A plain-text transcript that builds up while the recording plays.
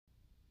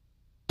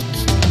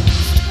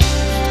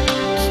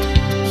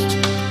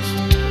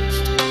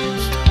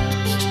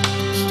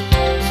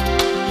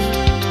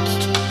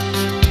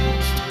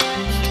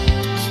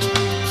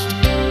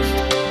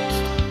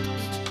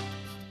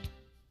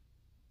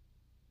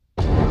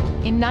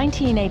In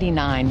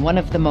 1989, one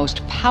of the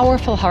most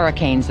powerful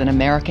hurricanes in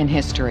American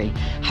history,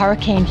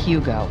 Hurricane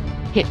Hugo,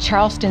 hit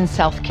Charleston,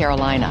 South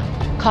Carolina,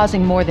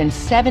 causing more than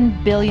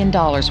 $7 billion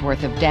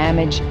worth of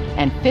damage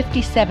and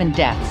 57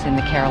 deaths in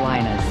the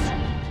Carolinas.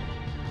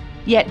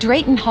 Yet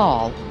Drayton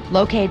Hall,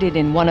 located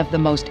in one of the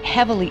most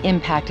heavily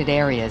impacted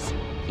areas,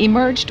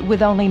 emerged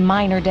with only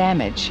minor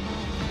damage.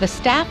 The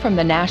staff from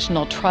the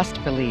National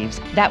Trust believes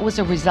that was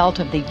a result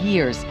of the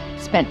years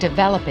spent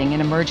developing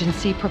an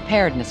emergency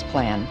preparedness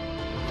plan,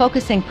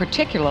 focusing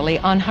particularly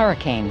on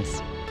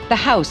hurricanes. The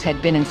house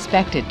had been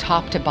inspected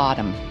top to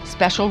bottom,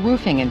 special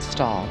roofing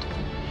installed.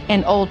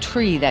 An old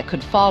tree that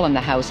could fall on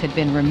the house had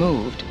been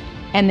removed,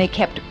 and they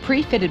kept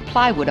pre-fitted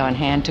plywood on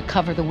hand to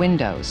cover the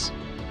windows.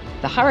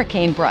 The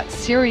hurricane brought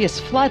serious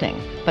flooding,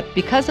 but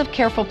because of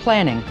careful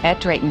planning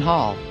at Drayton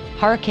Hall,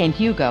 Hurricane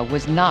Hugo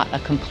was not a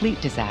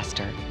complete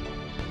disaster.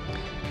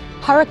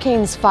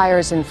 Hurricanes,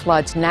 fires, and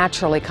floods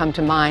naturally come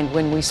to mind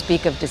when we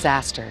speak of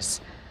disasters.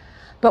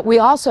 But we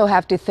also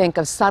have to think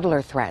of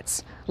subtler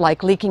threats,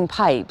 like leaking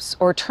pipes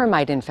or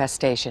termite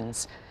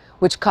infestations,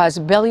 which cause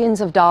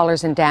billions of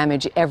dollars in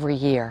damage every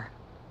year.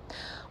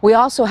 We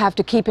also have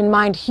to keep in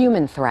mind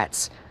human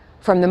threats,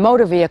 from the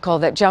motor vehicle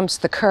that jumps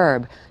the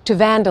curb to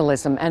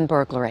vandalism and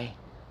burglary.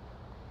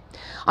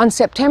 On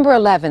September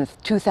 11,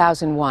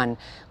 2001,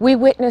 we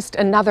witnessed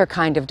another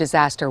kind of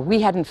disaster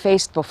we hadn't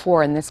faced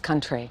before in this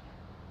country.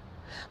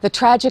 The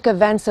tragic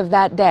events of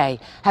that day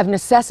have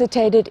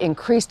necessitated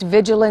increased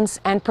vigilance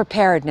and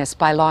preparedness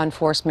by law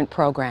enforcement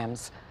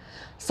programs,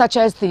 such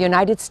as the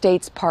United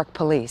States Park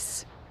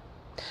Police.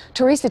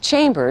 Teresa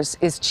Chambers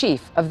is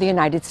chief of the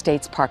United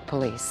States Park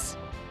Police.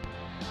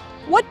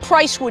 What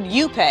price would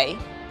you pay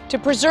to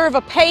preserve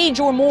a page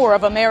or more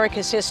of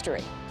America's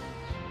history?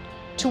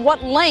 To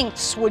what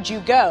lengths would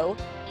you go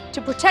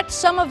to protect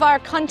some of our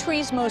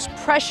country's most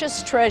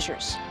precious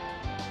treasures?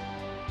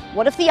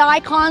 What if the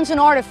icons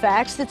and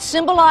artifacts that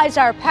symbolize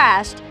our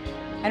past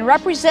and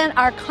represent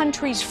our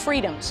country's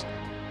freedoms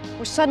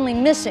were suddenly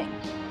missing,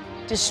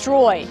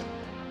 destroyed,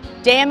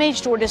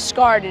 damaged, or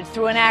discarded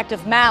through an act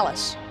of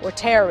malice or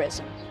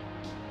terrorism?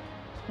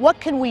 What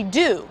can we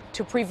do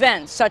to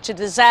prevent such a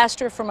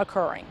disaster from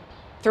occurring?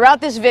 Throughout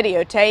this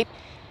videotape,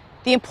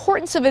 the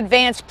importance of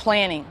advanced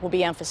planning will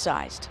be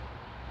emphasized.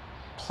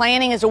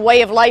 Planning is a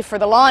way of life for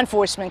the law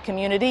enforcement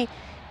community,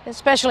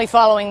 especially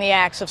following the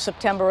acts of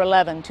September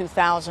 11,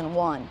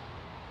 2001.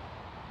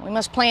 We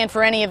must plan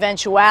for any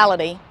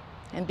eventuality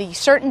and be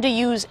certain to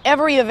use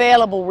every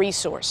available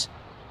resource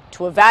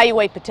to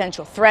evaluate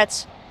potential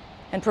threats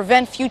and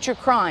prevent future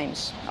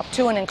crimes, up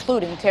to and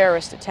including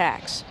terrorist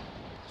attacks.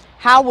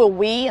 How will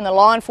we in the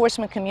law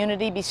enforcement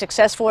community be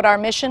successful at our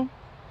mission?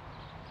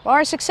 Well,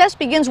 our success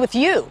begins with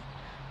you,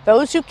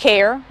 those who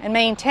care and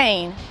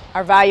maintain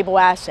our valuable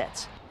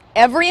assets.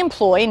 Every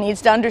employee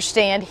needs to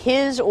understand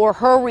his or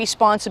her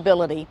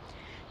responsibility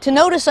to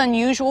notice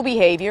unusual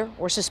behavior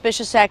or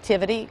suspicious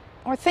activity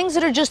or things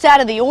that are just out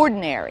of the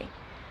ordinary.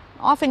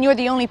 Often you're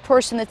the only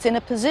person that's in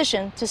a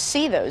position to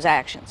see those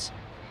actions.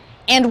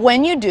 And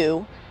when you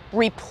do,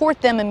 report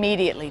them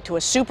immediately to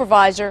a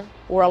supervisor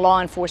or a law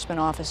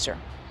enforcement officer.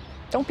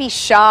 Don't be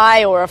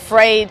shy or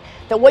afraid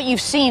that what you've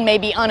seen may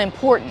be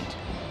unimportant.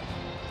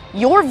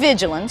 Your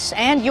vigilance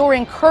and your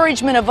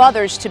encouragement of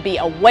others to be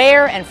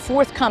aware and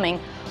forthcoming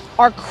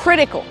are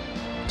critical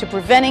to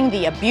preventing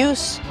the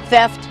abuse,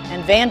 theft,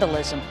 and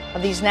vandalism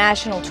of these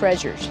national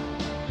treasures.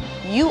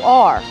 You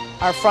are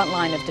our front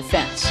line of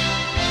defense.